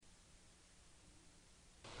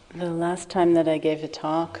The last time that I gave a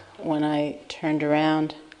talk, when I turned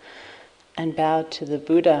around and bowed to the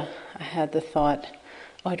Buddha, I had the thought,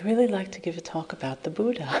 oh, I'd really like to give a talk about the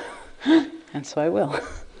Buddha. And so I will.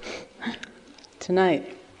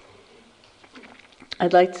 Tonight.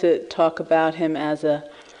 I'd like to talk about him as a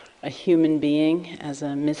human being, as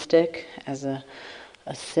a mystic, as a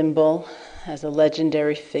symbol, as a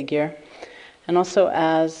legendary figure, and also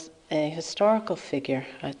as a historical figure,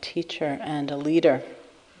 a teacher and a leader,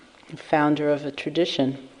 founder of a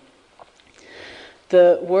tradition.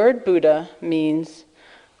 The word Buddha means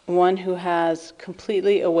one who has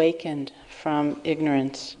completely awakened from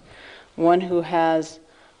ignorance, one who has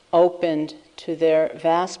opened to their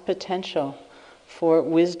vast potential for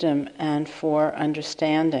wisdom and for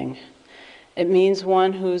understanding. It means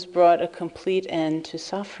one who's brought a complete end to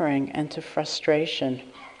suffering and to frustration.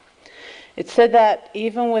 It's said that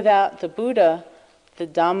even without the Buddha, the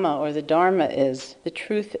Dhamma or the Dharma is, the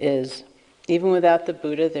truth is. Even without the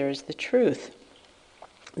Buddha, there is the truth.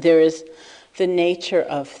 There is the nature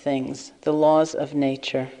of things, the laws of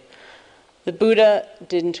nature. The Buddha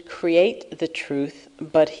didn't create the truth,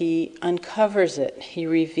 but he uncovers it, he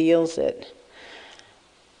reveals it.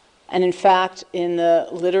 And in fact, in the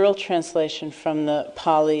literal translation from the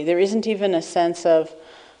Pali, there isn't even a sense of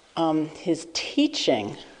his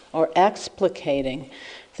teaching or explicating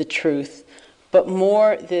the truth, but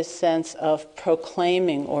more this sense of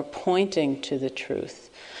proclaiming or pointing to the truth.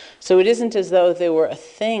 So it isn't as though there were a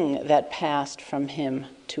thing that passed from him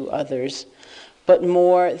to others, but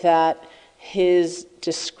more that his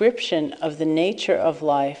description of the nature of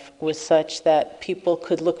life was such that people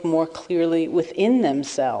could look more clearly within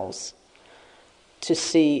themselves to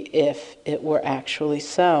see if it were actually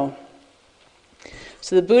so.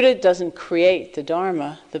 So the Buddha doesn't create the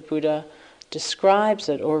Dharma, the Buddha describes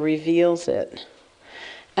it or reveals it.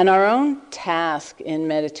 And our own task in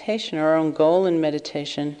meditation, our own goal in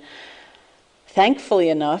meditation, thankfully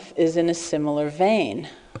enough, is in a similar vein.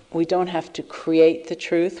 We don't have to create the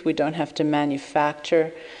truth, we don't have to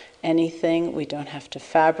manufacture anything, we don't have to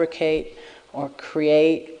fabricate or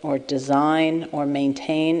create or design or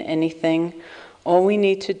maintain anything. All we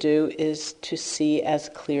need to do is to see as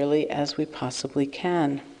clearly as we possibly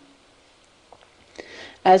can.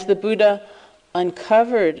 As the Buddha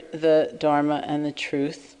uncovered the Dharma and the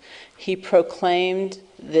truth, he proclaimed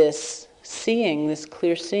this seeing, this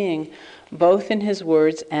clear seeing, both in his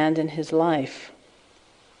words and in his life.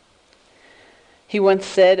 He once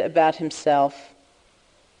said about himself,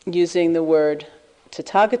 using the word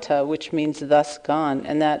Tathagata, which means thus gone,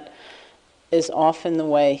 and that is often the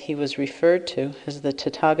way he was referred to as the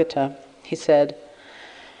Tathagata. He said,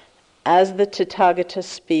 as the Tathagata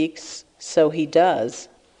speaks, so he does.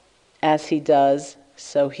 As he does,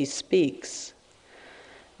 so he speaks.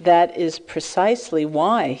 That is precisely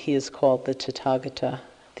why he is called the Tathagata,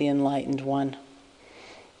 the enlightened one.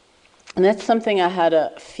 And that's something I had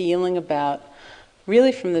a feeling about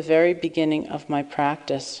really from the very beginning of my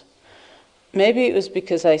practice. Maybe it was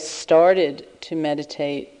because I started to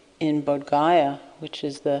meditate in Bodh Gaya, which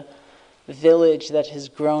is the village that has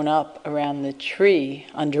grown up around the tree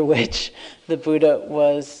under which the Buddha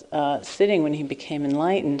was sitting when he became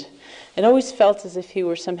enlightened. It always felt as if he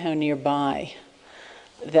were somehow nearby,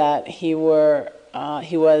 that he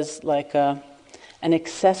was like an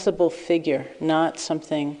accessible figure, not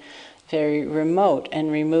something very remote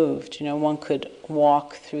and removed. You know, one could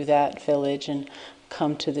walk through that village and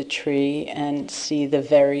come to the tree and see the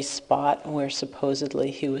very spot where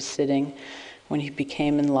supposedly he was sitting when he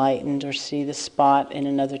became enlightened, or see the spot in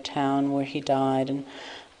another town where he died.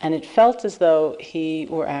 And it felt as though he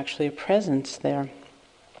were actually a presence there.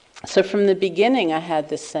 So from the beginning I had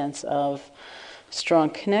this sense of strong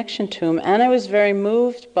connection to him, and I was very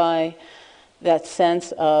moved by that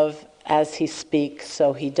sense of as he speaks,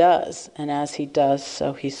 so he does, and as he does,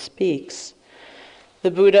 so he speaks.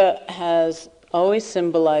 The Buddha has always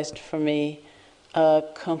symbolized for me a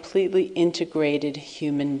completely integrated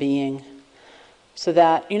human being. So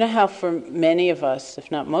that, you know how for many of us,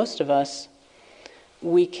 if not most of us,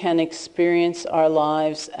 we can experience our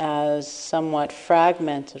lives as somewhat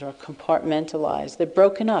fragmented or compartmentalized. They're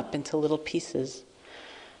broken up into little pieces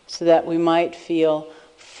so that we might feel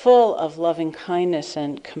full of loving kindness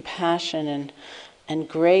and compassion and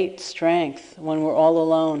great strength when we're all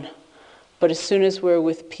alone. But as soon as we're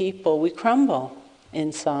with people, we crumble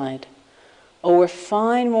inside. Or we're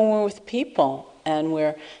fine when we're with people and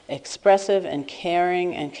we're expressive and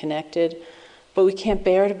caring and connected, but we can't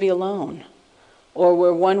bear to be alone. Or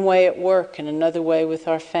we're one way at work and another way with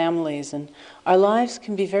our families, and our lives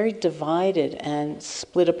can be very divided and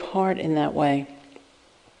split apart in that way.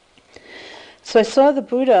 So I saw the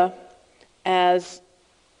Buddha as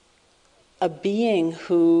a being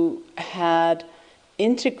who had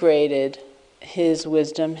integrated his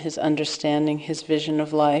wisdom, his understanding, his vision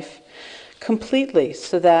of life completely,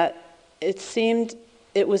 so that it seemed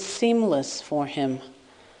it was seamless for him.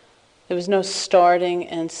 There was no starting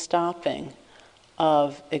and stopping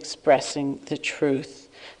of expressing the truth.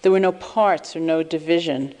 There were no parts or no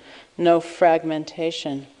division, no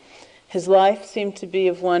fragmentation. His life seemed to be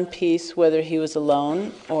of one piece, whether he was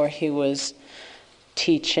alone or he was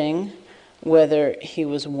teaching, whether he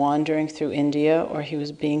was wandering through India or he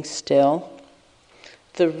was being still.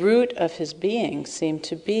 The root of his being seemed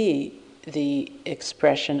to be the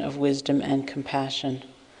expression of wisdom and compassion.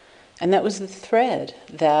 And that was the thread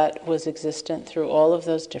that was existent through all of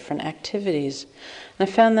those different activities. And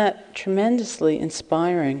I found that tremendously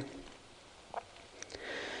inspiring.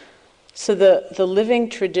 So the living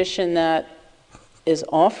tradition that is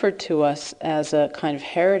offered to us as a kind of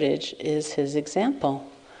heritage is his example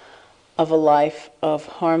of a life of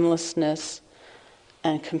harmlessness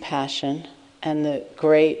and compassion, and the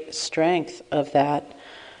great strength of that,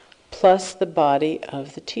 plus the body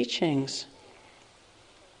of the teachings.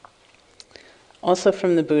 Also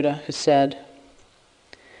from the Buddha, who said,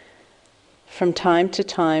 "From time to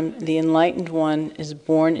time, the enlightened one is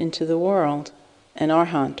born into the world, an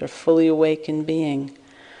arhat, or fully awakened being,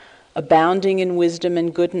 abounding in wisdom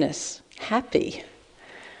and goodness, happy,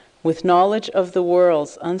 with knowledge of the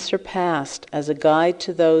worlds unsurpassed as a guide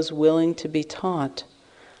to those willing to be taught,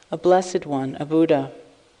 a blessed one, a Buddha.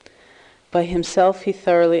 By himself he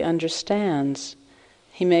thoroughly understands.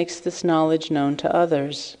 He makes this knowledge known to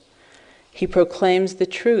others. He proclaims the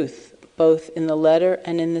truth, both in the letter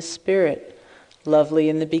and in the spirit, lovely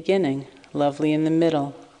in the beginning, lovely in the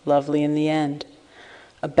middle, lovely in the end,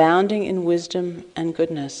 abounding in wisdom and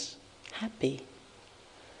goodness, happy."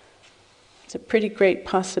 It's a pretty great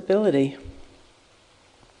possibility.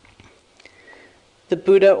 The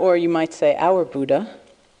Buddha, or you might say our Buddha,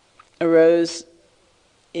 arose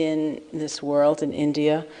in this world, in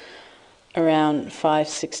India, around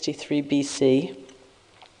 563 BC.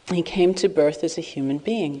 He came to birth as a human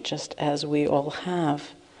being, just as we all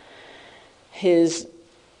have. His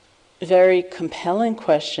very compelling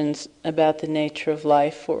questions about the nature of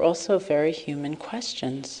life were also very human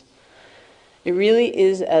questions. It really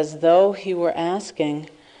is as though he were asking,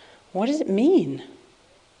 what does it mean?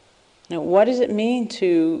 What does it mean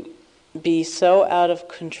to be so out of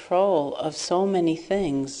control of so many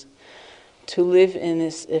things, to live in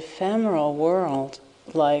this ephemeral world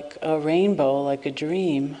like a rainbow, like a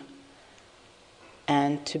dream,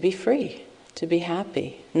 and to be free, to be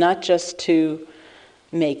happy, not just to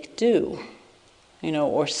make do,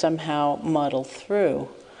 or somehow muddle through,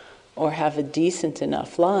 or have a decent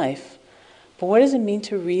enough life. But what does it mean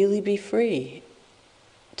to really be free,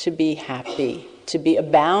 to be happy, to be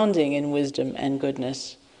abounding in wisdom and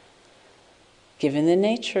goodness, given the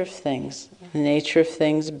nature of things? The nature of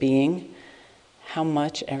things being how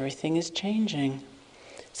much everything is changing.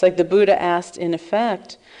 It's like the Buddha asked, in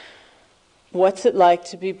effect, what's it like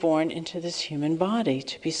to be born into this human body,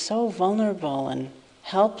 to be so vulnerable and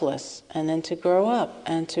helpless, and then to grow up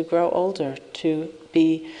and to grow older, to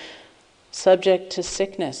be subject to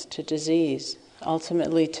sickness, to disease,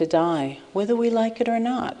 ultimately to die, whether we like it or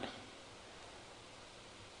not.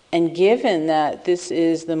 And given that this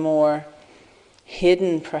is the more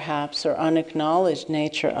hidden, perhaps, or unacknowledged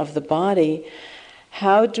nature of the body,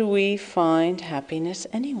 how do we find happiness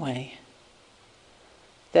anyway?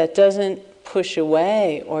 That doesn't push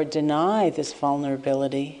away or deny this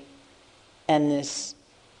vulnerability and this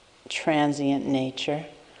transient nature,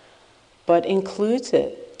 but includes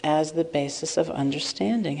it as the basis of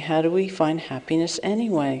understanding. How do we find happiness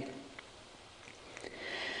anyway?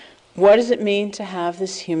 What does it mean to have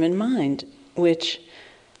this human mind, which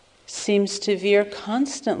seems to veer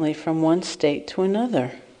constantly from one state to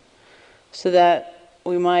another, so that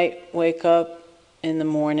we might wake up in the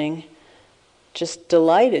morning just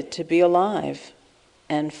delighted to be alive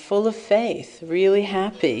and full of faith, really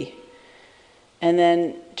happy, and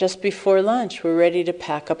then just before lunch we're ready to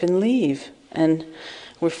pack up and leave, and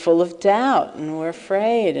we're full of doubt, and we're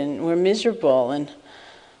afraid, and we're miserable, and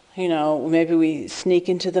maybe we sneak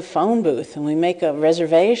into the phone booth and we make a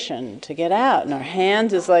reservation to get out, and our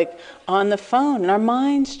hand is like on the phone, and our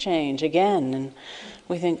minds change again, and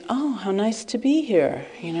we think, oh, how nice to be here,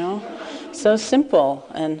 so simple.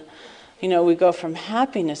 And we go from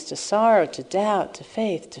happiness to sorrow to doubt to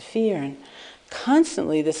faith to fear, and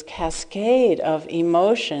constantly this cascade of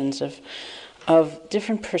emotions, of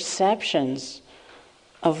different perceptions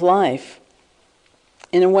of life,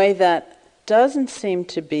 in a way that doesn't seem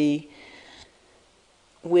to be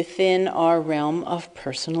within our realm of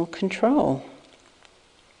personal control.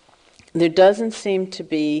 There doesn't seem to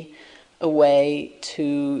be a way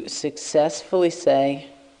to successfully say,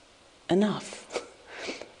 enough.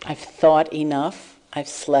 I've thought enough, I've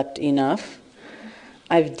slept enough,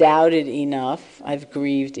 I've doubted enough, I've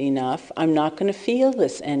grieved enough, I'm not going to feel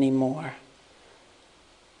this anymore.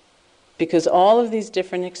 Because all of these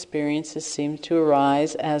different experiences seem to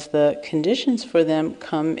arise as the conditions for them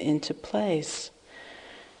come into place.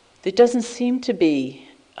 There doesn't seem to be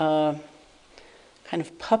a kind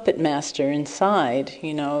of puppet master inside,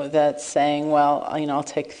 that's saying, well, I'll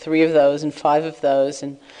take 3 of those and 5 of those,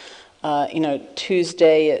 and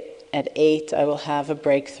Tuesday at 8 I will have a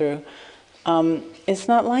breakthrough. It's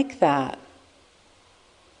not like that.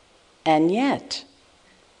 And yet,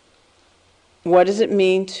 what does it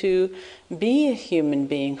mean to be a human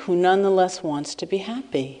being who nonetheless wants to be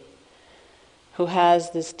happy? Who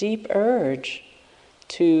has this deep urge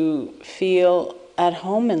to feel at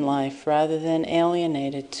home in life rather than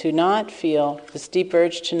alienated, to not feel, this deep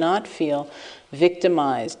urge to not feel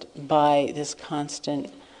victimized by this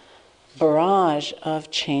constant barrage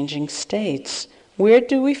of changing states. Where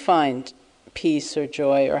do we find peace or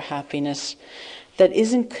joy or happiness that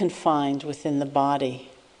isn't confined within the body,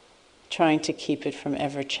 trying to keep it from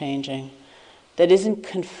ever changing, that isn't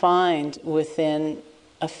confined within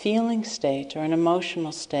a feeling state or an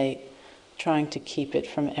emotional state, trying to keep it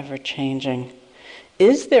from ever changing?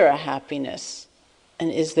 Is there a happiness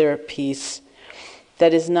and is there a peace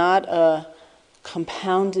that is not a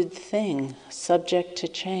compounded thing, subject to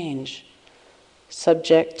change,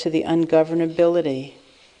 subject to the ungovernability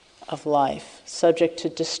of life, subject to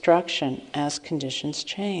destruction as conditions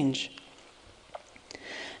change?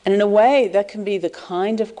 And in a way, that can be the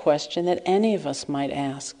kind of question that any of us might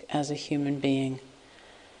ask as a human being.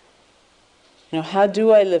 How do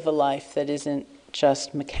I live a life that isn't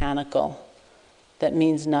just mechanical, that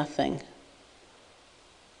means nothing?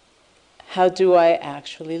 How do I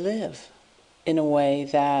actually live in a way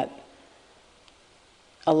that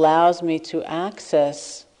allows me to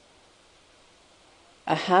access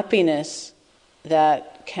a happiness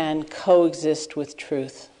that can coexist with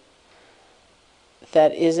truth,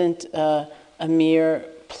 that isn't a mere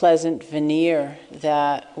pleasant veneer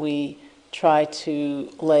that we try to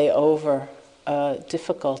lay over a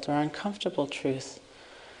difficult or uncomfortable truth,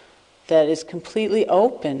 that is completely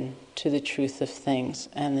open to the truth of things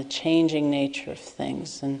and the changing nature of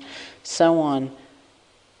things and so on,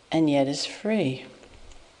 and yet is free.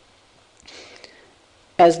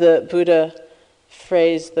 As the Buddha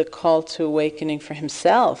phrased the call to awakening for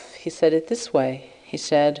himself, he said it this way. He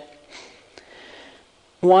said,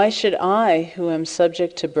 "Why should I, who am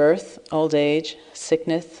subject to birth, old age,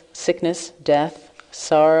 sickness, death,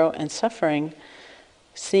 sorrow, and suffering,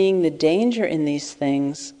 seeing the danger in these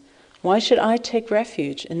things, why should I take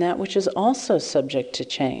refuge in that which is also subject to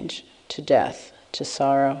change, to death, to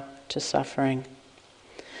sorrow, to suffering?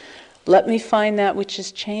 Let me find that which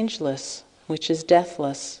is changeless, which is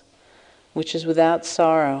deathless, which is without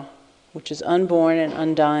sorrow, which is unborn and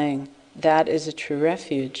undying. That is a true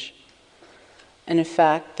refuge." And in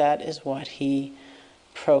fact, that is what he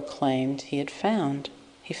proclaimed he had found.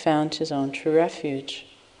 He found his own true refuge.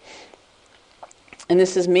 And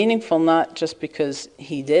this is meaningful not just because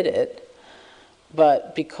he did it,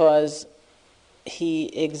 but because he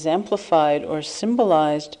exemplified or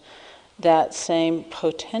symbolized that same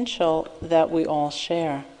potential that we all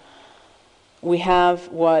share. We have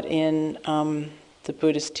what in the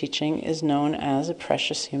Buddhist teaching is known as a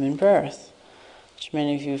precious human birth, which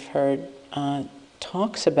many of you have heard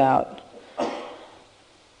talks about.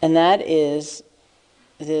 And that is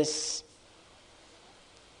this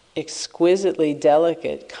exquisitely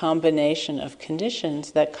delicate combination of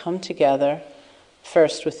conditions that come together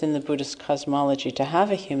first within the Buddhist cosmology to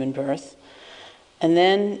have a human birth, and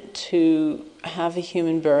then to have a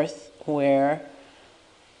human birth where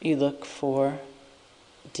you look for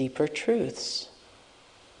deeper truths.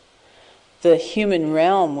 The human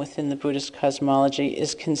realm within the Buddhist cosmology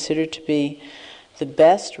is considered to be the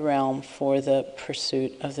best realm for the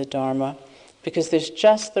pursuit of the Dharma, because there's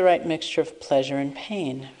just the right mixture of pleasure and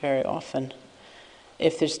pain very often.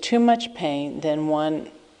 If there's too much pain, then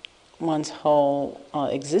one's whole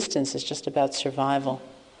existence is just about survival.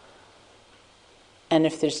 And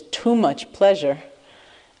if there's too much pleasure,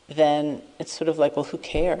 then it's sort of like, well, who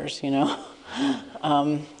cares,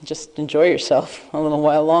 just enjoy yourself a little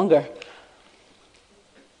while longer.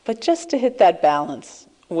 But just to hit that balance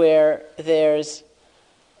where there's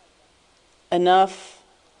enough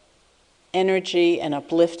energy and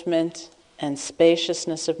upliftment and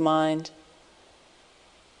spaciousness of mind,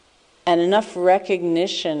 and enough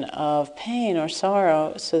recognition of pain or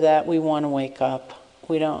sorrow so that we want to wake up.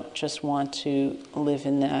 We don't just want to live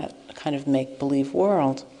in that kind of make-believe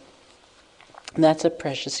world. And that's a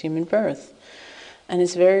precious human birth. And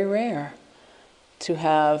it's very rare to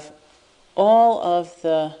have all of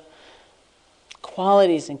the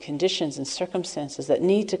qualities and conditions and circumstances that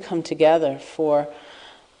need to come together for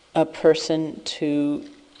a person to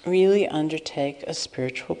really undertake a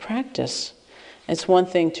spiritual practice. It's one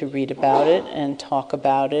thing to read about it and talk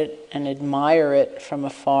about it and admire it from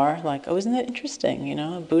afar, like, oh, isn't that interesting? You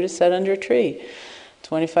know, a Buddha sat under a tree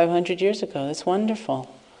 2,500 years ago. That's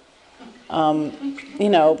wonderful.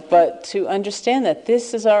 But to understand that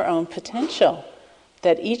this is our own potential,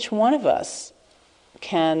 that each one of us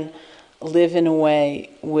can live in a way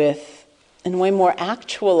more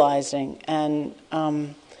actualizing and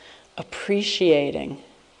appreciating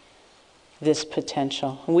this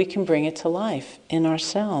potential. And we can bring it to life in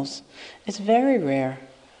ourselves. It's very rare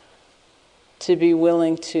to be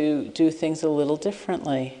willing to do things a little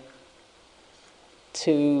differently,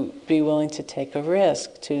 to be willing to take a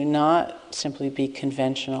risk, to not simply be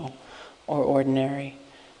conventional or ordinary,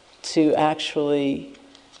 to actually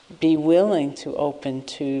be willing to open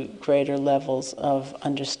to greater levels of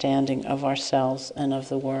understanding of ourselves and of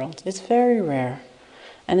the world. It's very rare,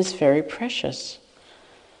 and it's very precious.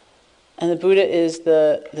 And the Buddha is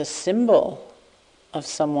the symbol of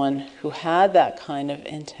someone who had that kind of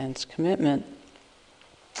intense commitment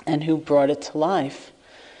and who brought it to life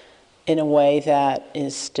in a way that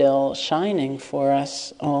is still shining for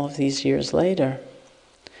us all of these years later.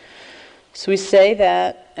 So we say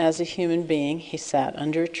that as a human being, he sat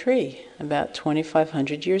under a tree about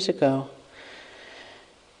 2,500 years ago.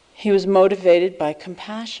 He was motivated by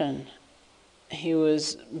compassion. He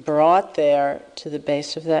was brought there to the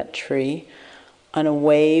base of that tree on a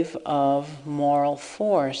wave of moral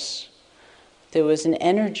force. There was an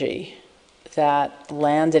energy that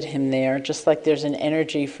landed him there, just like there's an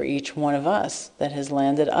energy for each one of us that has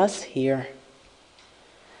landed us here.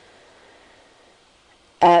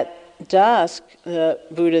 At dusk, the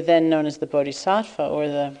Buddha, then known as the Bodhisattva, or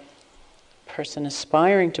the person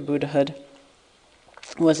aspiring to Buddhahood,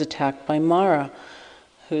 was attacked by Mara,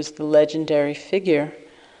 who's the legendary figure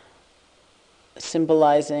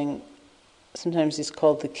symbolizing, sometimes he's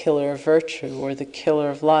called the killer of virtue or the killer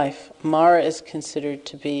of life. Mara is considered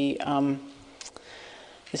to be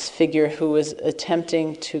this figure who was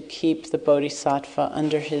attempting to keep the Bodhisattva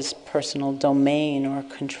under his personal domain or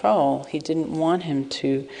control. He didn't want him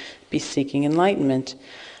to be seeking enlightenment.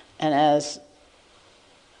 And as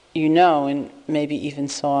you know, and maybe even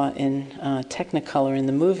saw in Technicolor in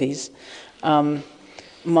the movies,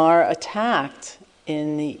 Mara attacked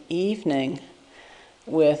in the evening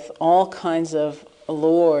with all kinds of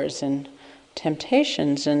allures and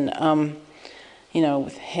temptations, and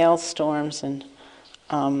with hailstorms and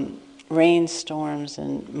rainstorms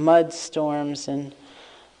and mud storms and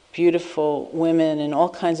beautiful women and all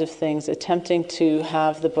kinds of things, attempting to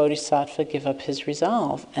have the Bodhisattva give up his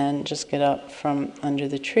resolve and just get up from under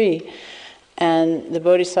the tree. And the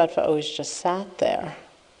Bodhisattva always just sat there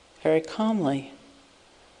very calmly,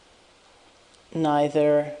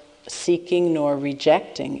 neither seeking nor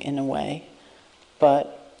rejecting in a way,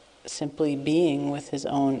 but simply being with his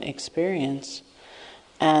own experience.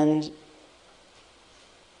 And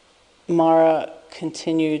Mara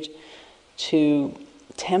continued to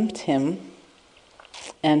tempt him,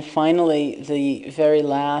 and finally the very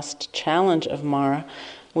last challenge of Mara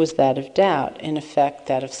was that of doubt, in effect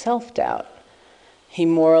that of self-doubt. He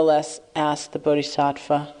more or less asked the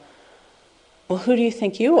Bodhisattva, well, who do you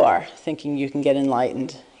think you are, thinking you can get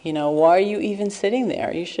enlightened? Why are you even sitting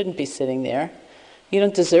there? You shouldn't be sitting there. You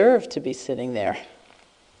don't deserve to be sitting there,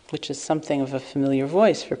 which is something of a familiar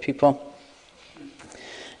voice for people.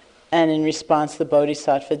 And in response, the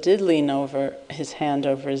Bodhisattva did lean over his hand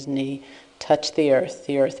over his knee, touch the earth.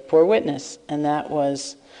 The earth bore witness, and that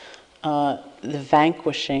was the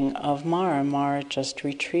vanquishing of Mara. Mara just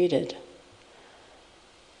retreated.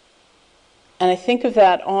 And I think of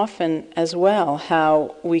that often as well,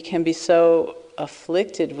 how we can be so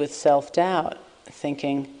afflicted with self-doubt,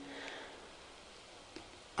 thinking,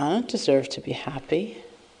 I don't deserve to be happy.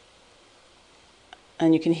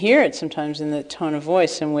 And you can hear it sometimes in the tone of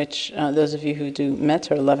voice in which those of you who do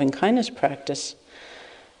metta or loving kindness practice,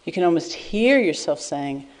 you can almost hear yourself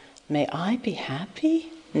saying, may I be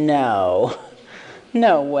happy? No,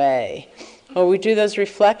 no way. Or we do those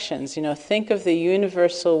reflections, think of the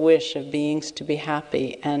universal wish of beings to be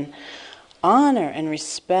happy and honor and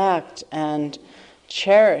respect and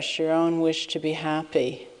cherish your own wish to be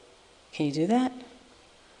happy. Can you do that?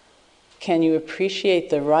 can you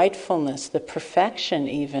appreciate the rightfulness, the perfection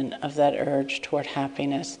even of that urge toward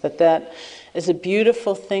happiness, that is a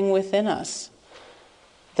beautiful thing within us.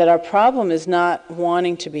 That our problem is not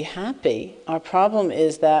wanting to be happy. Our problem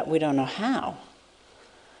is that we don't know how.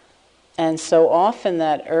 And so often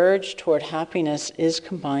that urge toward happiness is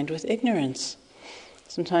combined with ignorance,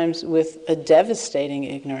 sometimes with a devastating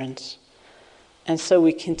ignorance. And so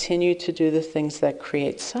we continue to do the things that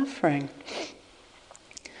create suffering.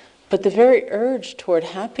 But the very urge toward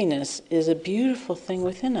happiness is a beautiful thing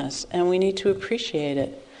within us, and we need to appreciate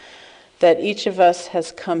it. That each of us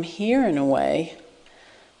has come here in a way,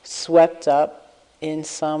 swept up in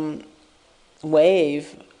some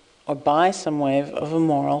wave or by some wave of a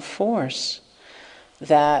moral force,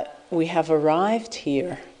 that we have arrived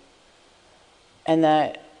here, and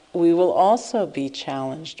that we will also be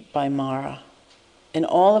challenged by Mara in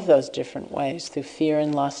all of those different ways, through fear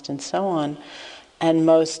and lust and so on, and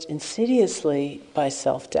most insidiously by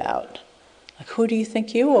self-doubt. Like, who do you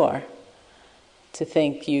think you are to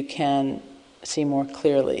think you can see more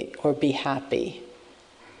clearly, or be happy,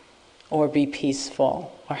 or be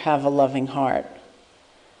peaceful, or have a loving heart?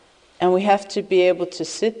 And we have to be able to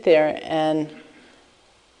sit there and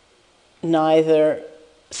neither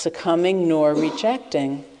succumbing nor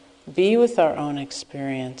rejecting, be with our own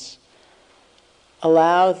experience.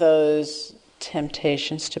 Allow those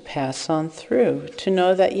temptations to pass on through, to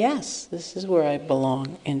know that yes, this is where I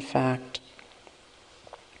belong, in fact.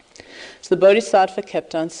 So the Bodhisattva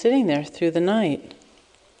kept on sitting there through the night.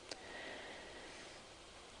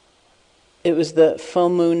 It was the full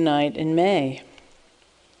moon night in May.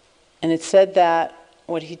 And it said that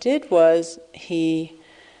what he did was he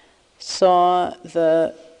saw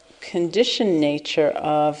the conditioned nature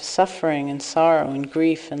of suffering and sorrow and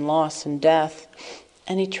grief and loss and death,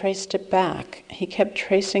 and he traced it back. He kept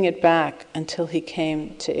tracing it back until he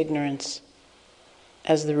came to ignorance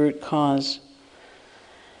as the root cause.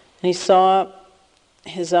 And he saw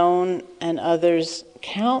his own and others'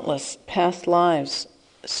 countless past lives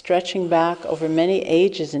stretching back over many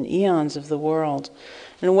ages and eons of the world.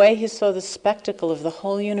 In a way, he saw the spectacle of the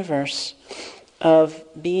whole universe, of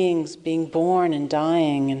beings being born and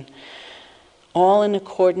dying, and all in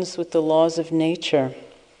accordance with the laws of nature.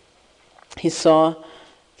 He saw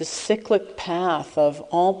the cyclic path of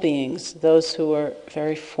all beings, those who were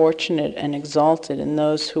very fortunate and exalted, and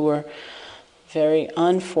those who were very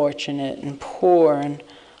unfortunate and poor, and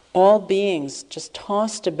all beings just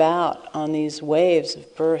tossed about on these waves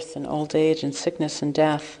of birth and old age and sickness and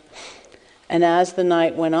death. And as the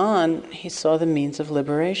night went on, he saw the means of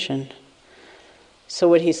liberation. So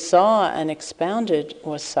what he saw and expounded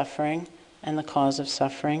was suffering, and the cause of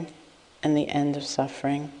suffering, and the end of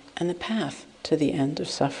suffering, and the path to the end of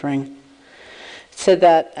suffering. It said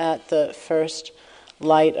that at the first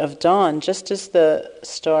light of dawn, just as the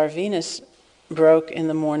star Venus broke in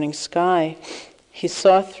the morning sky, he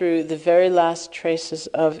saw through the very last traces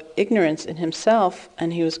of ignorance in himself,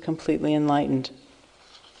 and he was completely enlightened.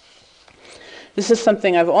 This is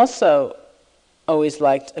something I've also always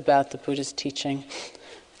liked about the Buddha's teaching.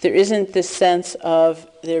 There isn't this sense of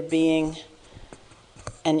there being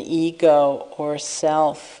an ego or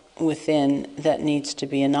self within that needs to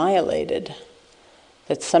be annihilated.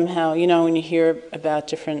 That somehow, when you hear about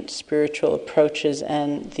different spiritual approaches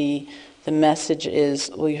and the message is,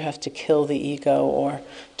 well, you have to kill the ego or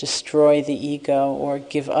destroy the ego or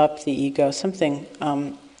give up the ego, something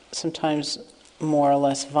sometimes more or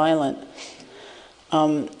less violent.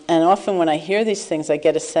 And often when I hear these things, I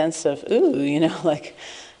get a sense of, like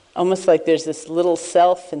almost like there's this little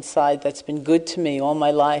self inside that's been good to me all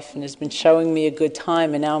my life and has been showing me a good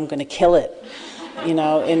time, and now I'm going to kill it,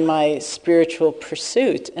 in my spiritual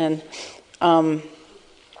pursuit. And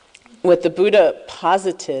what the Buddha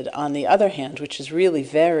posited, on the other hand, which is really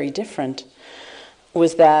very different,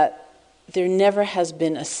 was that there never has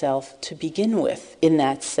been a self to begin with, in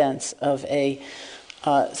that sense of a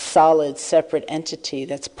solid, separate entity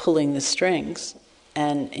that's pulling the strings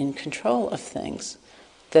and in control of things.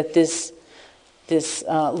 That this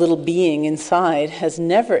little being inside has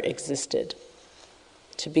never existed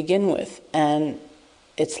to begin with, and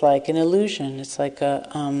it's like an illusion. It's like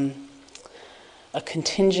a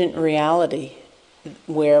contingent reality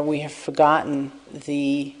where we have forgotten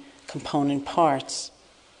the component parts,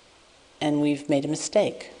 and we've made a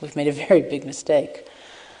mistake. We've made a very big mistake.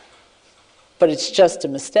 But it's just a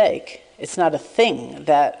mistake. It's not a thing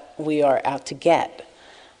that we are out to get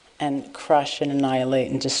and crush and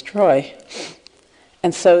annihilate and destroy.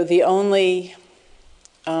 And so the only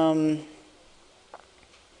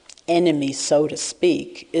enemy, so to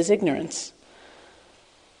speak, is ignorance.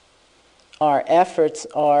 Our efforts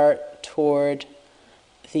are step toward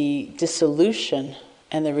the dissolution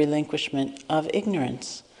and the relinquishment of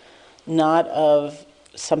ignorance, not of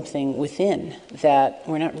something within that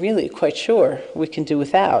we're not really quite sure we can do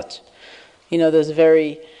without. You know, those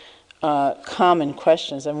very common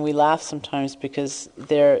questions, and we laugh sometimes because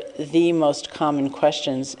they're the most common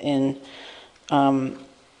questions in,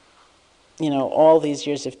 all these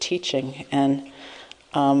years of teaching. And,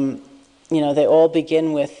 they all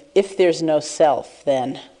begin with, if there's no self,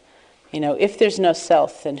 then. If there's no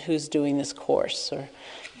self, then who's doing this course? Or,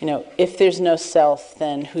 if there's no self,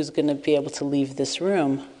 then who's going to be able to leave this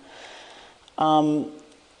room? And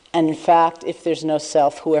in fact, if there's no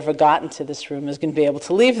self, whoever got into this room is going to be able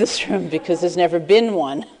to leave this room, because there's never been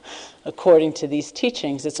one, according to these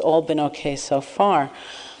teachings. It's all been okay so far.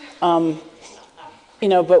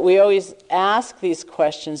 But we always ask these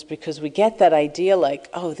questions because we get that idea like,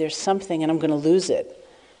 oh, there's something and I'm going to lose it.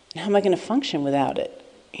 And how am I going to function without it?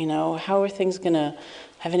 How are things going to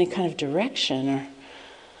have any kind of direction? Or,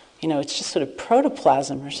 it's just sort of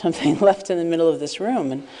protoplasm or something left in the middle of this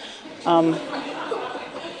room. And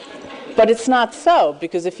but it's not so,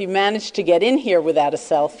 because if you manage to get in here without a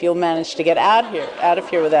self, you'll manage to get out of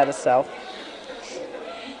here without a self.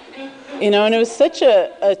 And it was such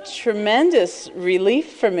a tremendous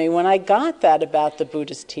relief for me when I got that about the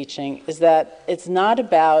Buddha's teaching, is that it's not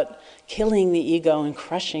about killing the ego and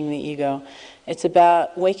crushing the ego. It's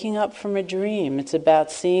about waking up from a dream. It's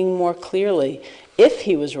about seeing more clearly if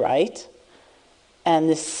he was right, and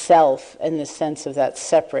this self and the sense of that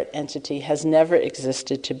separate entity has never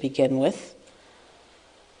existed to begin with,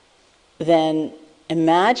 then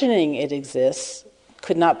imagining it exists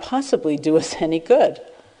could not possibly do us any good.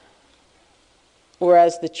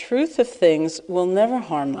 Whereas the truth of things will never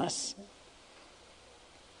harm us,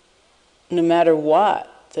 no matter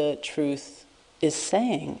what the truth is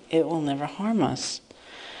saying, it will never harm us.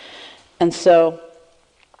 And so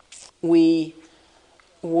we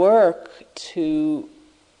work to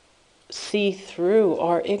see through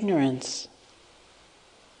our ignorance,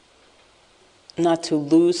 not to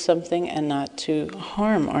lose something and not to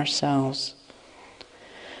harm ourselves.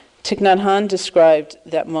 Thich Nhat Hanh described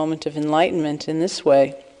that moment of enlightenment in this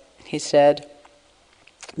way. He said,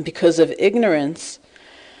 because of ignorance,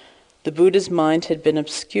 the Buddha's mind had been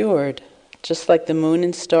obscured, just like the moon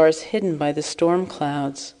and stars hidden by the storm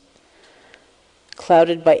clouds.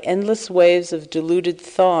 Clouded by endless waves of deluded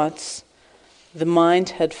thoughts, the mind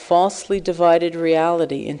had falsely divided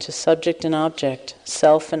reality into subject and object,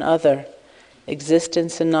 self and other,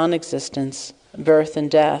 existence and non-existence, birth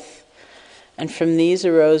and death, and from these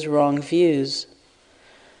arose wrong views.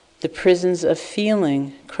 The prisons of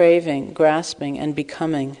feeling, craving, grasping, and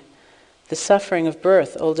becoming, the suffering of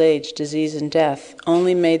birth, old age, disease, and death,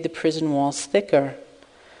 only made the prison walls thicker.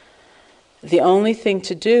 The only thing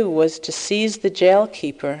to do was to seize the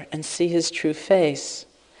jailkeeper and see his true face.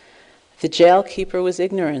 The jailkeeper was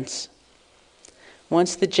ignorance.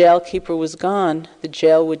 Once the jailkeeper was gone, the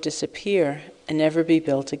jail would disappear and never be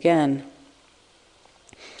built again.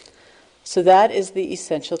 So that is the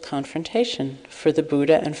essential confrontation for the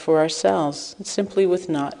Buddha and for ourselves. It's simply with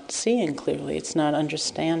not seeing clearly. It's not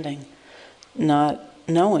understanding, not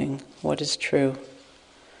knowing what is true.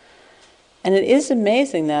 And it is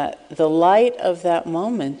amazing that the light of that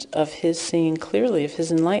moment of his seeing clearly, of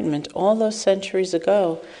his enlightenment, all those centuries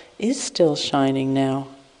ago, is still shining now.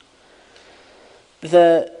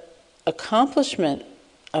 The accomplishment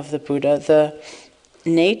of the Buddha, the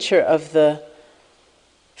nature of the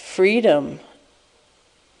freedom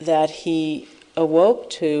that he awoke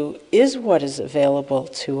to, is what is available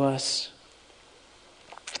to us.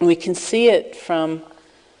 We can see it from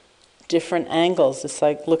different angles. It's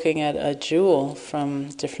like looking at a jewel from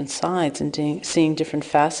different sides and seeing different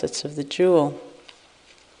facets of the jewel.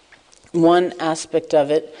 One aspect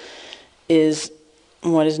of it is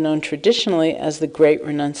what is known traditionally as the Great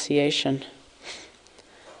Renunciation,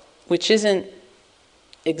 which isn't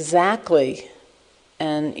exactly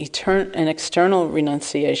an external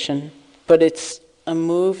renunciation, but it's a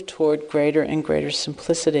move toward greater and greater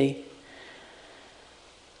simplicity.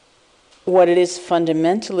 What it is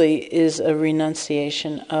fundamentally is a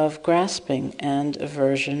renunciation of grasping and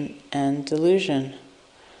aversion and delusion.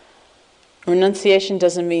 Renunciation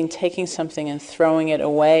doesn't mean taking something and throwing it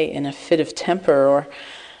away in a fit of temper,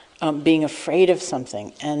 or being afraid of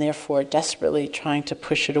something and therefore desperately trying to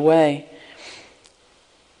push it away.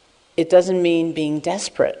 It doesn't mean being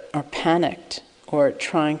desperate or panicked or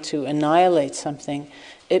trying to annihilate something.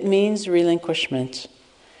 It means relinquishment.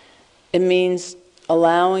 It means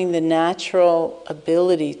allowing the natural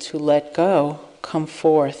ability to let go come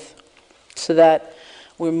forth, so that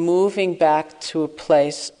we're moving back to a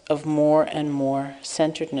place of more and more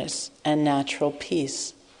centeredness and natural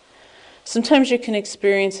peace. Sometimes you can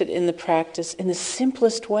experience it in the practice in the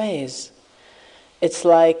simplest ways. It's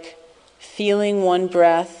like feeling one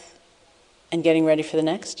breath and getting ready for the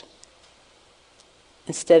next,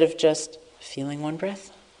 instead of just feeling one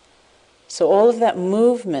breath. So all of that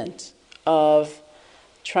movement of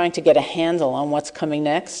trying to get a handle on what's coming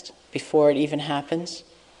next before it even happens,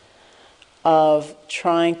 of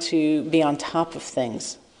trying to be on top of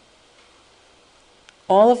things,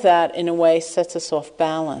 all of that in a way sets us off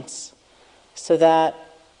balance, so that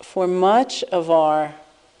for much of our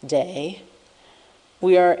day,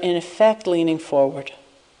 we are in effect leaning forward.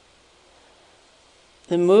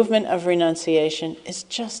 The movement of renunciation is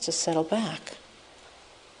just to settle back.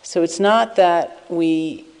 So it's not that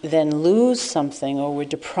we then lose something, or we're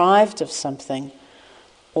deprived of something,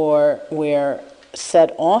 or we're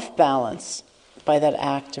set off balance by that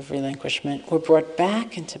act of relinquishment. We're brought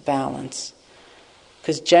back into balance,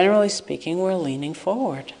 because generally speaking, we're leaning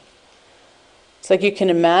forward. It's like you can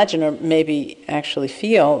imagine, or maybe actually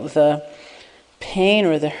feel, the pain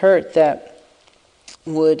or the hurt that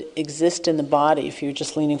would exist in the body if you're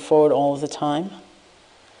just leaning forward all of the time.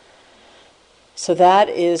 So that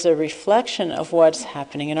is a reflection of what's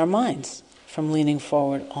happening in our minds from leaning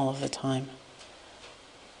forward all of the time.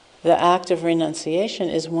 The act of renunciation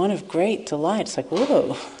is one of great delight. It's like,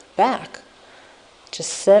 whoa, back.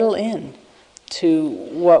 Just settle in to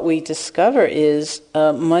what we discover is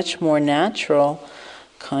a much more natural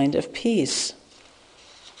kind of peace.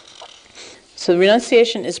 So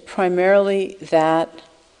renunciation is primarily that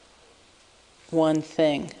one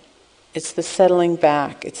thing. It's the settling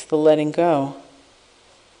back. It's the letting go.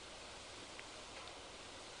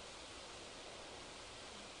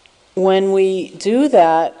 When we do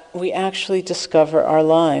that, we actually discover our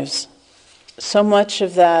lives. So much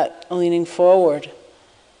of that leaning forward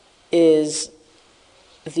is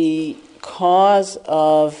the cause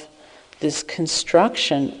of this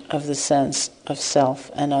construction of the sense of self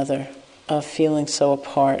and other, of feeling so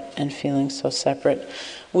apart and feeling so separate.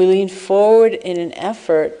 We lean forward in an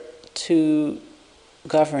effort to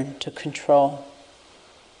govern, to control,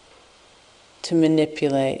 to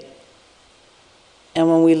manipulate. And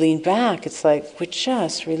when we lean back, it's like we're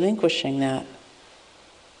just relinquishing that.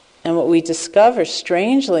 And what we discover,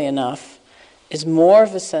 strangely enough, is more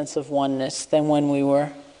of a sense of oneness than when we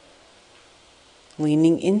were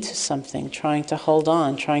leaning into something, trying to hold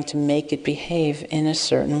on, trying to make it behave in a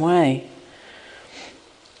certain way.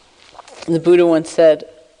 The Buddha once said,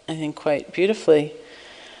 I think quite beautifully,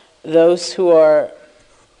 those who are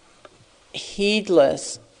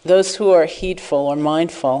heedless, those who are heedful or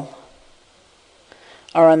mindful,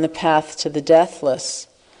 are on the path to the deathless.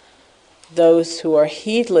 Those who are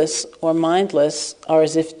heedless or mindless are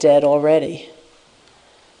as if dead already.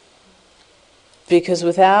 Because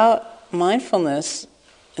without mindfulness,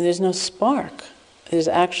 there's no spark. There's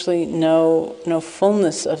actually no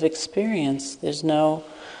fullness of experience. There's no...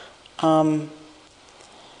 the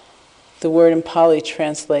word in Pali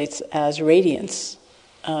translates as radiance.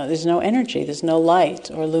 There's no energy, there's no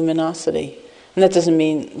light or luminosity. And that doesn't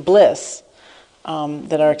mean bliss,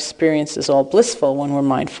 that our experience is all blissful when we're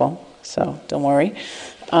mindful, so don't worry.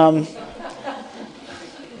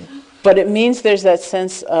 But it means there's that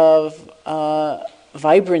sense of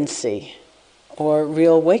vibrancy or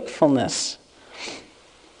real wakefulness.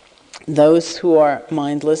 Those who are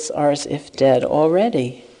mindless are as if dead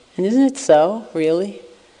already. And isn't it so, really?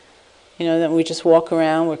 You know, that we just walk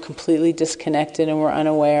around, we're completely disconnected and we're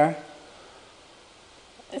unaware.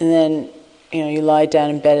 And then, you know, you lie down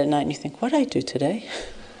in bed at night and you think, what did I do today?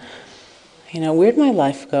 You know, where'd my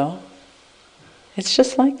life go? It's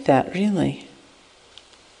just like that, really.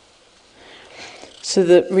 So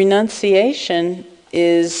the renunciation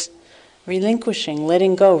is relinquishing,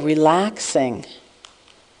 letting go, relaxing.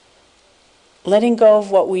 Letting go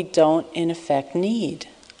of what we don't, in effect, need.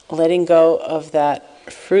 Letting go of that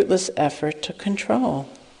fruitless effort to control.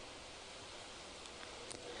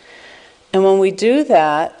 And when we do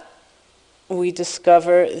that, we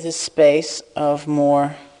discover this space of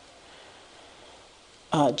more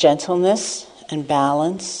gentleness and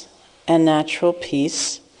balance and natural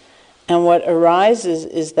peace. And what arises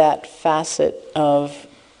is that facet of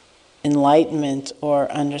enlightenment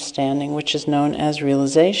or understanding, which is known as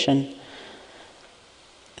realization.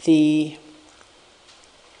 The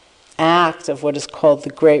act of what is called the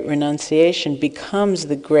great renunciation becomes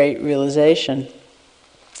the great realization.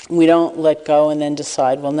 We don't let go and then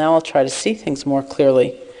decide, well, now I'll try to see things more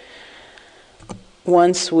clearly.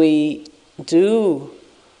 Once we do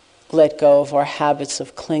let go of our habits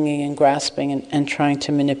of clinging and grasping and trying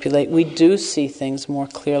to manipulate, we do see things more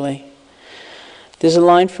clearly. There's a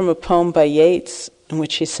line from a poem by Yeats in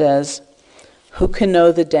which he says, "Who can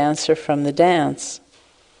know the dancer from the dance?"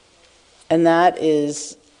 And that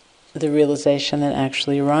is the realization that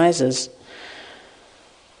actually arises.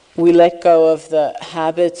 We let go of the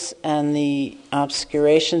habits and the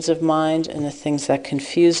obscurations of mind and the things that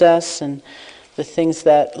confuse us and the things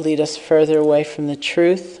that lead us further away from the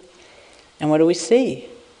truth. And what do we see?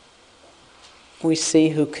 We see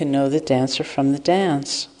who can know the dancer from the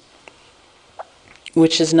dance,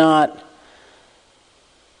 which is not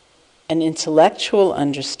an intellectual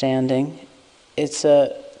understanding. It's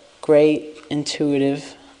a great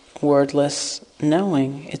intuitive, wordless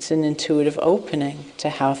knowing. It's an intuitive opening to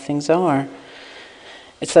how things are.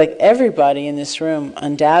 It's like everybody in this room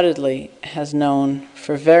undoubtedly has known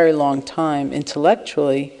for a very long time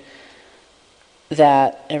intellectually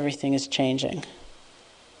that everything is changing,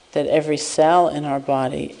 that every cell in our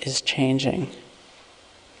body is changing.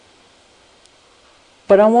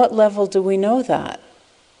 But on what level do we know that?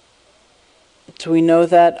 Do we know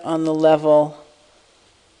that on the level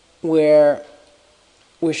where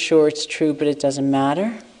we're sure it's true but it doesn't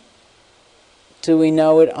matter? Do we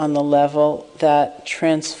know it on the level that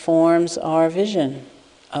transforms our vision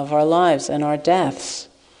of our lives and our deaths?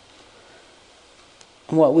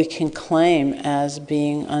 What we can claim as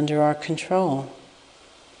being under our control?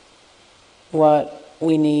 What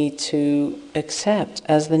we need to accept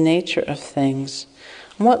as the nature of things?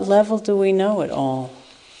 On what level do we know it all?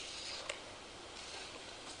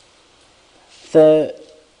 The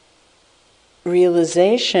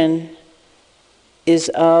realization is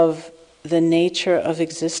of the nature of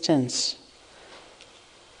existence,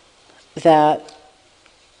 that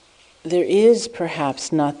there is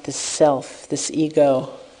perhaps not this self, this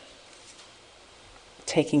ego,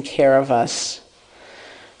 taking care of us,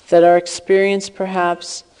 that our experience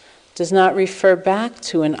perhaps does not refer back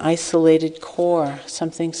to an isolated core,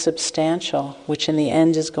 something substantial, which in the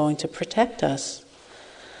end is going to protect us.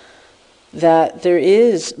 That there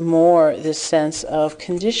is more this sense of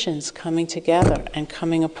conditions coming together and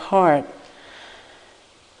coming apart.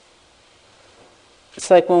 It's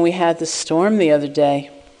like when we had the storm the other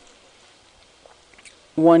day.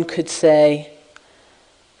 One could say,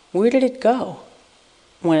 where did it go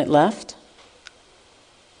when it left?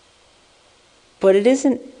 But it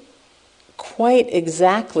isn't quite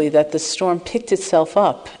exactly that the storm picked itself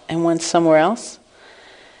up and went somewhere else.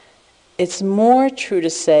 It's more true to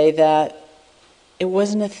say that it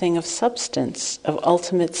wasn't a thing of substance, of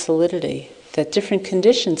ultimate solidity, that different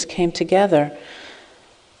conditions came together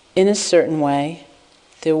in a certain way.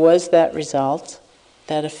 There was that result,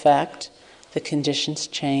 that effect, the conditions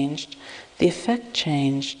changed, the effect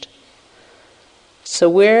changed. So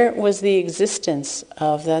where was the existence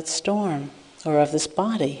of that storm, or of this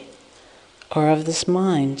body, or of this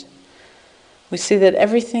mind? We see that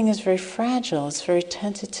everything is very fragile, it's very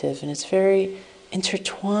tentative, and it's very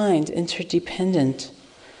intertwined, interdependent.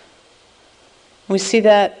 We see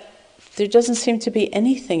that there doesn't seem to be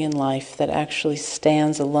anything in life that actually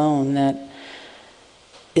stands alone, that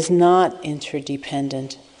is not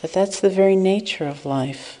interdependent, that that's the very nature of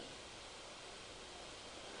life.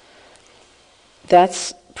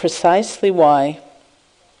 That's precisely why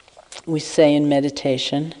we say in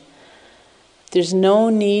meditation, there's no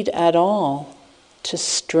need at all to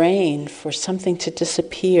strain for something to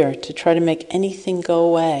disappear, to try to make anything go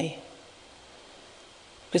away.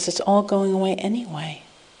 Because it's all going away anyway.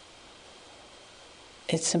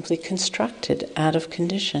 It's simply constructed out of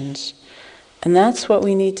conditions. And that's what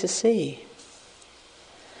we need to see.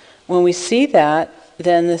 When we see that,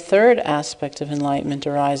 then the third aspect of enlightenment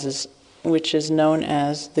arises, which is known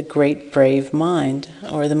as the great brave mind,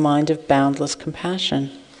 or the mind of boundless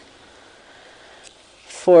compassion.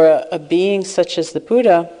 For a being such as the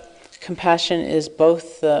Buddha, compassion is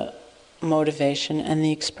both the motivation and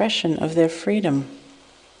the expression of their freedom.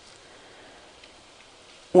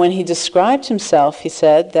 When he described himself, he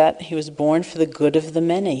said that he was born for the good of the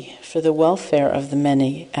many, for the welfare of the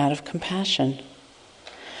many, out of compassion.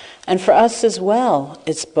 And for us as well,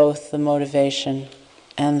 it's both the motivation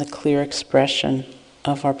and the clear expression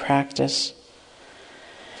of our practice.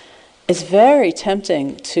 It's very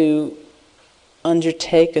tempting to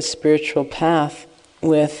undertake a spiritual path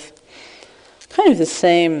with kind of the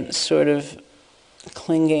same sort of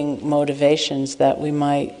clinging motivations that we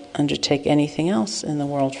might undertake anything else in the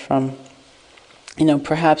world from.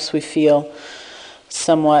 Perhaps we feel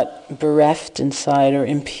somewhat bereft inside or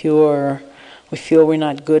impure, or we feel we're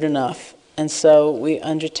not good enough. And so we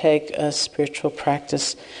undertake a spiritual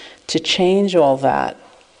practice to change all that,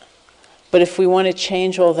 But if we want to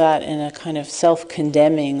change all that in a kind of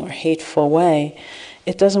self-condemning or hateful way,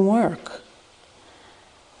 it doesn't work.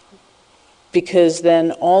 Because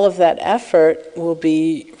then all of that effort will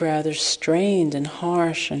be rather strained and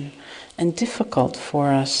harsh and difficult for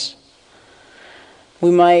us.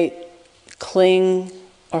 We might cling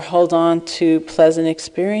or hold on to pleasant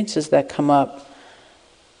experiences that come up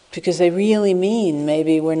because they really mean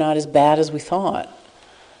maybe we're not as bad as we thought.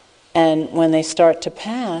 And when they start to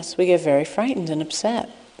pass, we get very frightened and upset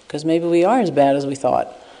because maybe we are as bad as we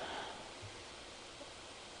thought.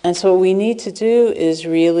 And so what we need to do is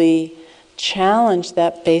really challenge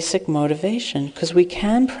that basic motivation, because we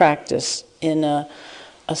can practice in a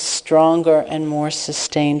stronger and more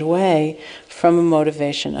sustained way from a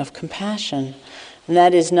motivation of compassion. And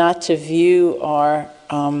that is not to view our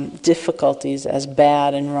difficulties as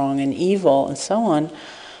bad and wrong and evil and so on,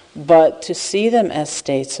 but to see them as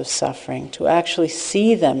states of suffering, to actually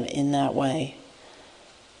see them in that way,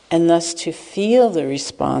 and thus to feel the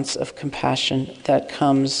response of compassion that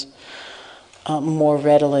comes more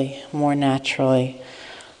readily, more naturally,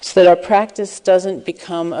 so that our practice doesn't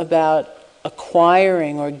become about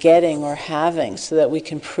acquiring or getting or having, so that we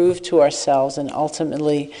can prove to ourselves and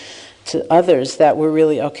ultimately to others that we're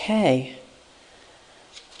really okay.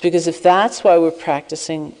 Because if that's why we're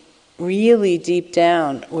practicing, really deep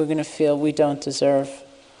down we're going to feel we don't deserve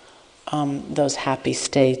those happy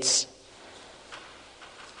states.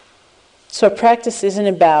 So our practice isn't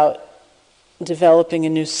about developing a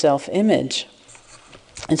new self-image.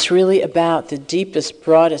 It's really about the deepest,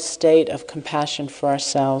 broadest state of compassion for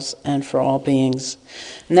ourselves and for all beings.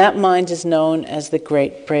 And that mind is known as the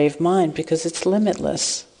great brave mind because it's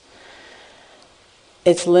limitless.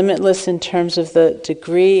 It's limitless in terms of the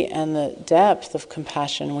degree and the depth of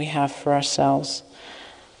compassion we have for ourselves.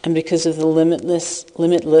 And because of the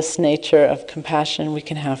limitless nature of compassion we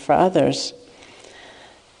can have for others.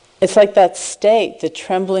 It's like that state, the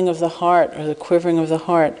trembling of the heart or the quivering of the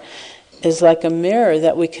heart, is like a mirror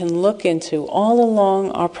that we can look into all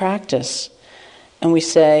along our practice. And we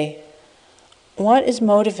say, what is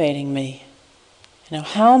motivating me?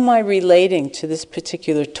 How am I relating to this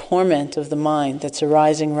particular torment of the mind that's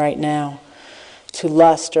arising right now, to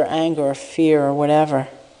lust or anger or fear or whatever?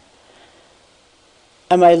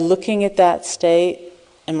 Am I looking at that state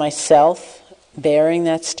and myself bearing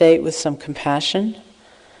that state with some compassion?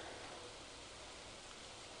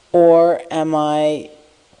 Or am I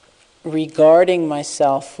regarding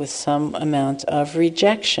myself with some amount of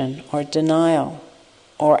rejection or denial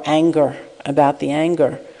or anger about the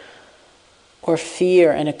anger? Or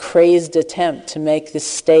fear and a crazed attempt to make this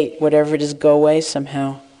state, whatever it is, go away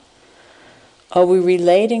somehow? Are we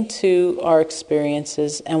relating to our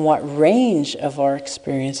experiences and what range of our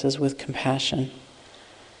experiences with compassion?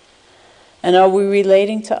 And are we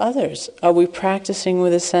relating to others? Are we practicing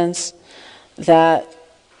with a sense that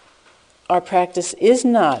our practice is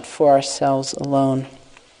not for ourselves alone,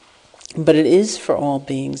 but it is for all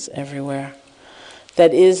beings everywhere?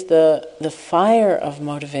 That is the fire of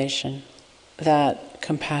motivation that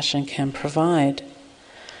compassion can provide.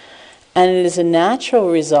 And it is a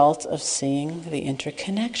natural result of seeing the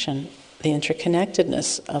interconnection, the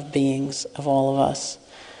interconnectedness of beings, of all of us.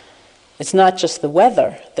 It's not just the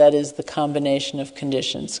weather that is the combination of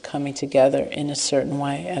conditions coming together in a certain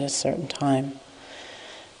way at a certain time.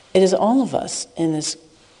 It is all of us in this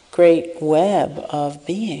great web of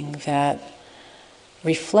being that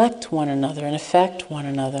reflect one another and affect one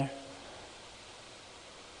another.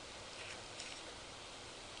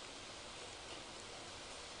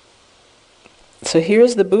 So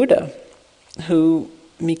here's the Buddha who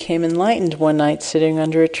became enlightened one night sitting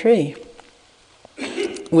under a tree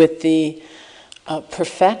with the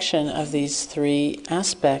perfection of these three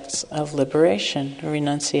aspects of liberation: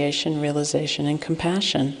 renunciation, realization, and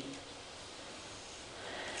compassion.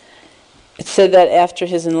 It's said that after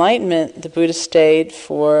his enlightenment, the Buddha stayed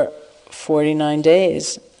for 49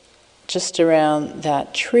 days just around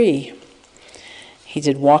that tree. He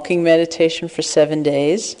did walking meditation for 7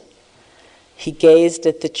 days. He gazed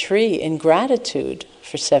at the tree in gratitude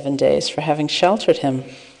for 7 days for having sheltered him.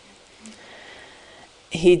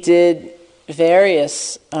 He did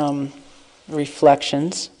various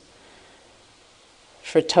reflections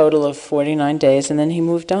for a total of 49 days, and then he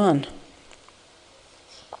moved on.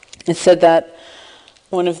 It said that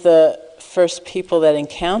one of the first people that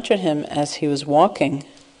encountered him as he was walking,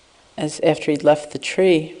 after he'd left the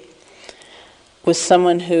tree, was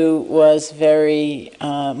someone who was very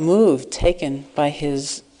moved, taken by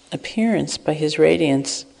his appearance, by his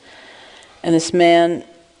radiance. And this man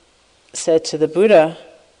said to the Buddha,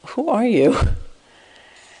 "Who are you?"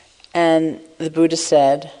 And the Buddha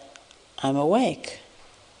said, I'm awake.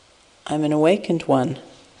 I'm an awakened one.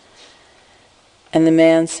 And the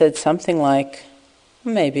man said something like,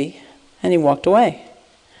 maybe, and he walked away.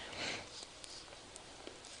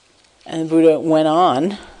 And the Buddha went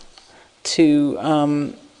on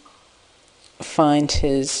to find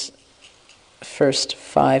his first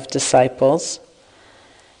 5 disciples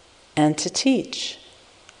and to teach.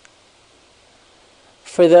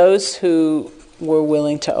 For those who were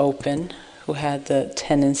willing to open, who had the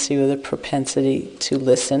tendency or the propensity to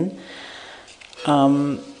listen,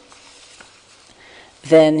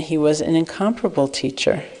 then he was an incomparable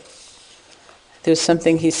teacher. There was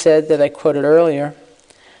something he said that I quoted earlier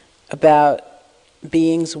about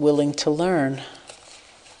beings willing to learn.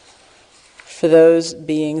 For those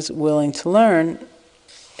beings willing to learn,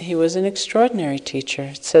 he was an extraordinary teacher.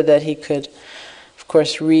 It said that he could, of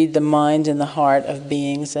course, read the mind and the heart of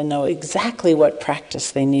beings and know exactly what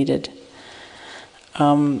practice they needed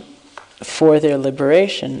for their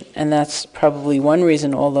liberation. And that's probably one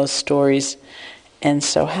reason all those stories end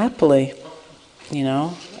so happily,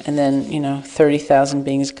 and then, 30,000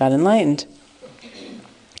 beings got enlightened.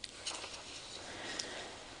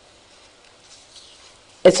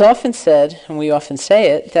 It's often said, and we often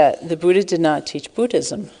say it, that the Buddha did not teach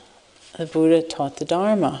Buddhism. The Buddha taught the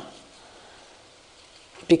Dharma.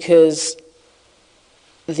 Because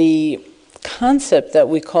the concept that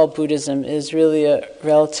we call Buddhism is really a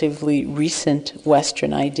relatively recent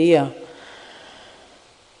Western idea.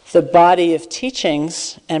 The body of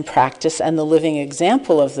teachings and practice and the living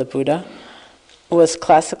example of the Buddha was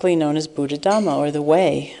classically known as Buddha Dhamma, or the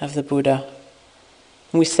way of the Buddha.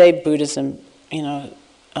 And we say Buddhism,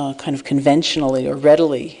 kind of conventionally or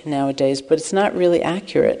readily nowadays, but it's not really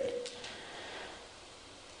accurate.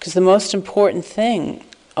 Because the most important thing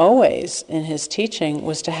always in his teaching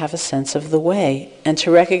was to have a sense of the way and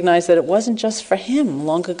to recognize that it wasn't just for him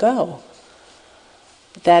long ago,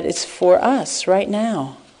 that it's for us right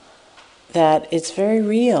now, that it's very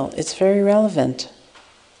real, it's very relevant.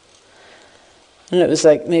 And it was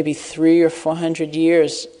like maybe 300 or 400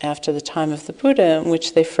 years after the time of the Buddha in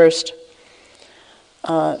which they first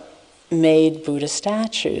made Buddha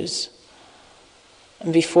statues.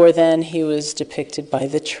 And before then he was depicted by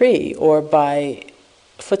the tree or by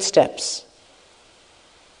footsteps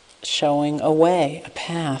showing a way, a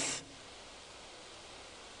path.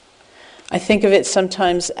 I think of it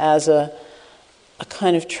sometimes as a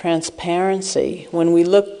kind of transparency. When we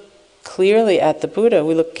look clearly at the Buddha,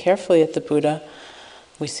 we look carefully at the Buddha,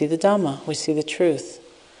 we see the Dhamma, we see the truth.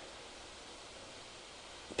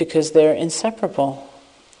 Because they're inseparable.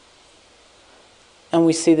 And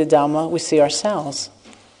we see the Dhamma, we see ourselves.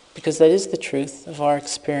 Because that is the truth of our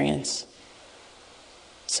experience.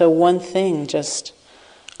 So one thing just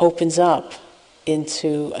opens up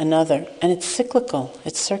into another. And it's cyclical,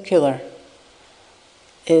 it's circular.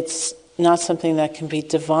 It's not something that can be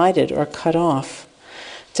divided or cut off.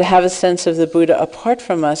 To have a sense of the Buddha apart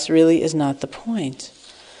from us really is not the point.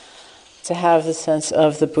 To have the sense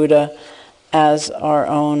of the Buddha as our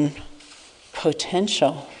own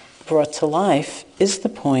potential brought to life is the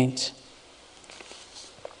point.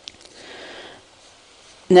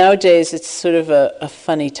 Nowadays it's sort of a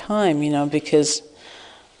funny time, because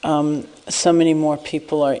so many more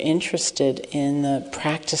people are interested in the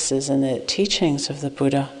practices and the teachings of the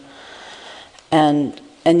Buddha. And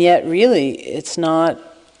yet really it's not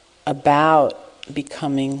about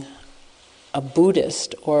becoming a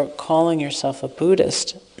Buddhist or calling yourself a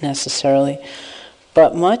Buddhist necessarily,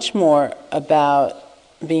 but much more about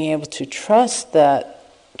being able to trust that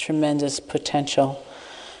tremendous potential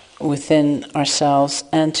within ourselves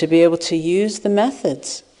and to be able to use the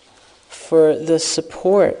methods for the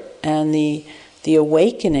support and the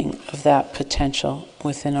awakening of that potential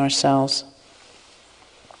within ourselves.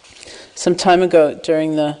 Some time ago,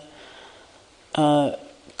 during the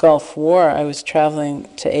Gulf War, I was traveling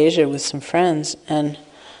to Asia with some friends and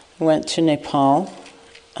went to Nepal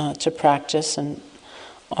to practice and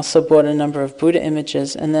also bought a number of Buddha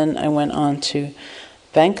images, and then I went on to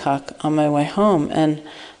Bangkok on my way home. And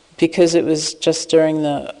because it was just during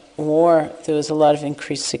the war, there was a lot of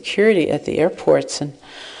increased security at the airports, and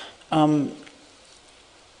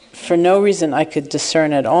for no reason I could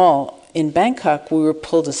discern at all, in Bangkok we were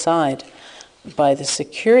pulled aside by the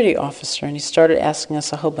security officer, and he started asking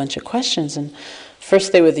us a whole bunch of questions. And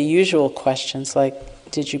first they were the usual questions, like,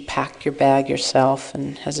 did you pack your bag yourself,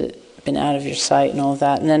 and has it been out of your sight, and all of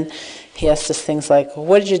that. And then he asked us things like, well,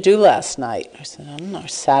 what did you do last night? I said, I don't know, I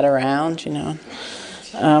sat around,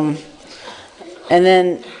 And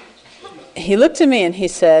then he looked at me and he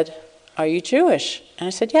said, are you Jewish? And I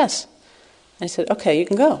said, yes. And he said, okay, you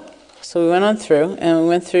can go. So we went on through, and we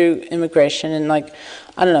went through immigration, and it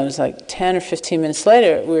was 10 or 15 minutes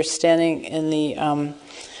later, we were standing in the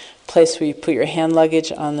place where you put your hand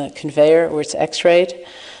luggage on the conveyor where it's x-rayed,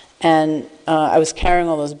 and I was carrying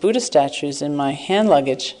all those Buddha statues in my hand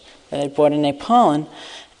luggage that I bought in Nepal,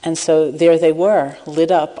 and so there they were, lit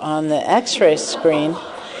up on the x-ray screen,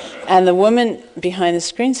 and the woman behind the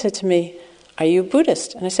screen said to me, "Are you a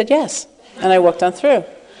Buddhist?" And I said, "Yes." And I walked on through.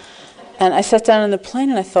 And I sat down on the plane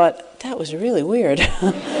and I thought, that was really weird.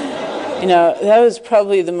 That was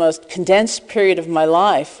probably the most condensed period of my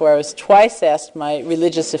life where I was twice asked my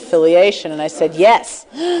religious affiliation, and I said yes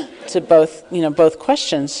to both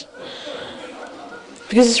questions.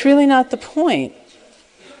 Because it's really not the point.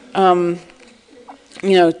 To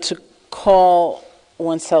call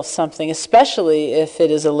oneself something, especially if it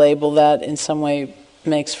is a label that in some way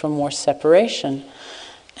makes for more separation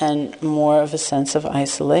and more of a sense of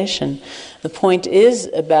isolation. The point is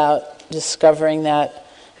about discovering that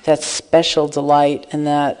special delight and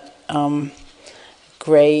that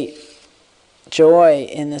great joy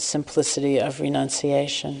in the simplicity of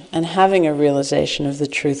renunciation and having a realization of the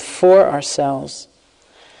truth for ourselves,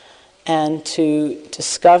 and to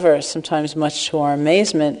discover, sometimes much to our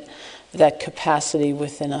amazement, that capacity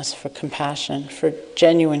within us for compassion, for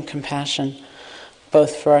genuine compassion,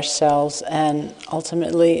 both for ourselves and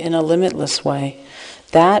ultimately in a limitless way.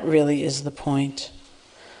 That really is the point.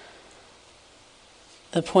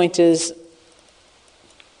 The point is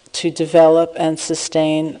to develop and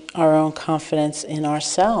sustain our own confidence in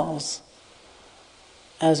ourselves,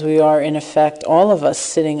 as we are, in effect, all of us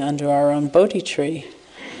sitting under our own Bodhi tree,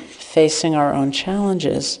 facing our own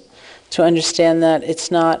challenges, to understand that it's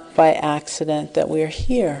not by accident that we are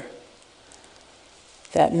here,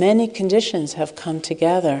 that many conditions have come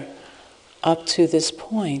together up to this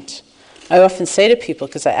point. I often say to people,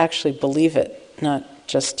 because I actually believe it, not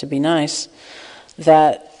just to be nice,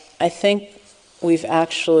 that I think we've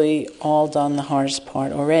actually all done the hardest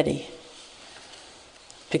part already.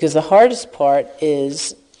 Because the hardest part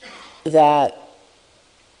is that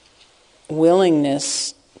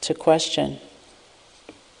willingness to question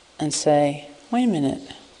and say, wait a minute,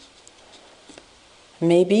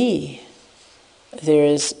 maybe there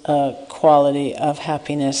is a quality of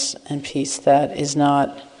happiness and peace that is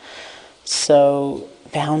not so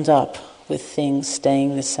bound up with things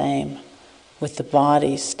staying the same, with the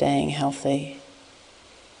body staying healthy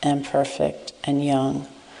and perfect and young,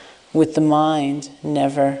 with the mind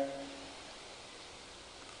never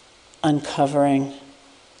uncovering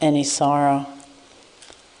any sorrow.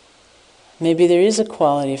 Maybe there is a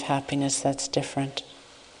quality of happiness that's different,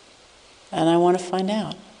 and I want to find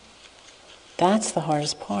out. That's the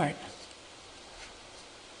hardest part.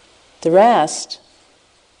 The rest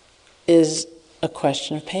is a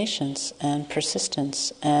question of patience and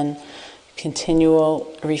persistence and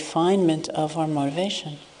continual refinement of our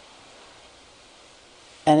motivation.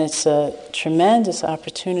 And it's a tremendous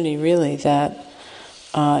opportunity, really, that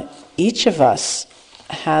each of us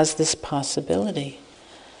has this possibility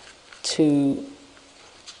to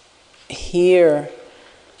hear,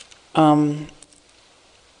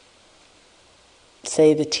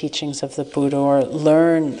 say, the teachings of the Buddha, or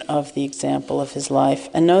learn of the example of his life,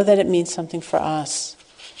 and know that it means something for us.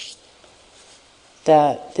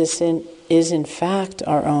 That this is in fact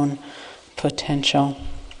our own potential.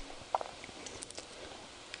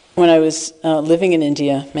 When I was living in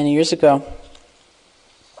India many years ago,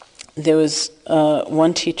 there was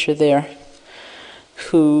one teacher there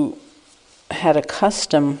who had a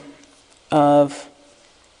custom of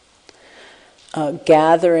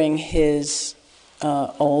gathering his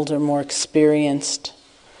older, more experienced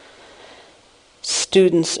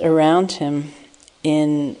students around him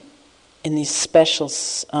in these special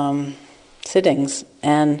sittings,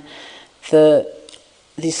 and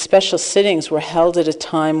these special sittings were held at a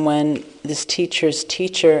time when this teacher's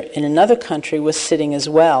teacher in another country was sitting as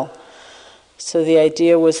well. So the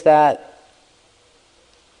idea was that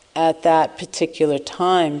at that particular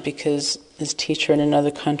time, because this teacher in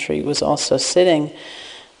another country was also sitting,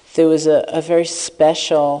 there was a very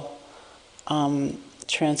special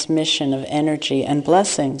transmission of energy and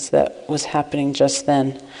blessings that was happening just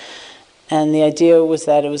then. And the idea was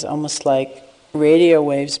that it was almost like radio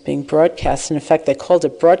waves being broadcast. And in fact, they called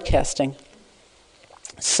it broadcasting.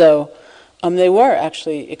 So they were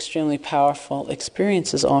actually extremely powerful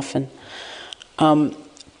experiences often.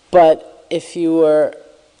 But if you were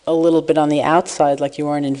a little bit on the outside, like you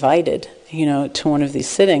weren't invited, to one of these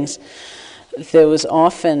sittings, there was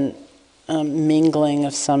often mingling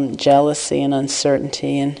of some jealousy and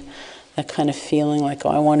uncertainty and that kind of feeling like, oh,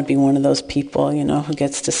 I want to be one of those people, who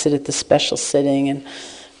gets to sit at the special sitting, and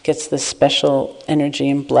gets this special energy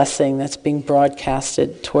and blessing that's being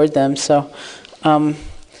broadcasted toward them. So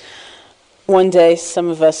one day some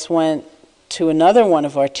of us went to another one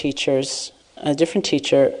of our teachers, a different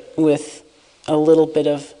teacher, with a little bit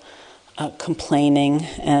of complaining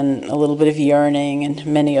and a little bit of yearning and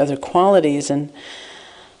many other qualities. And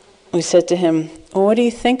we said to him, well, what do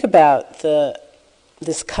you think about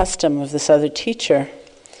this custom of this other teacher,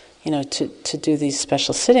 to do these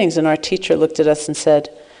special sittings? And our teacher looked at us and said,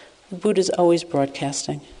 the Buddha's always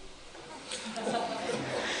broadcasting.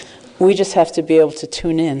 We just have to be able to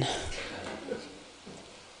tune in.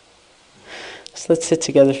 So let's sit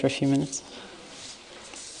together for a few minutes.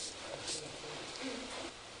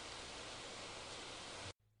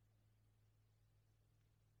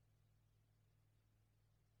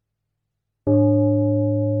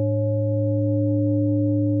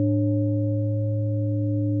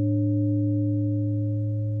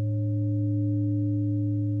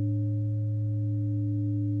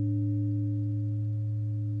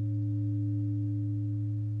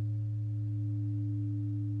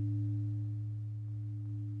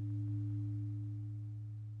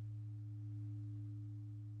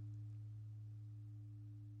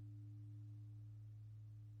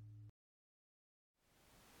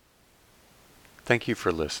 Thank you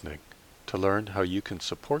for listening. To learn how you can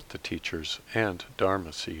support the teachers and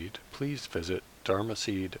Dharma Seed, please visit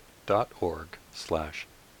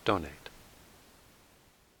dharmaseed.org/donate.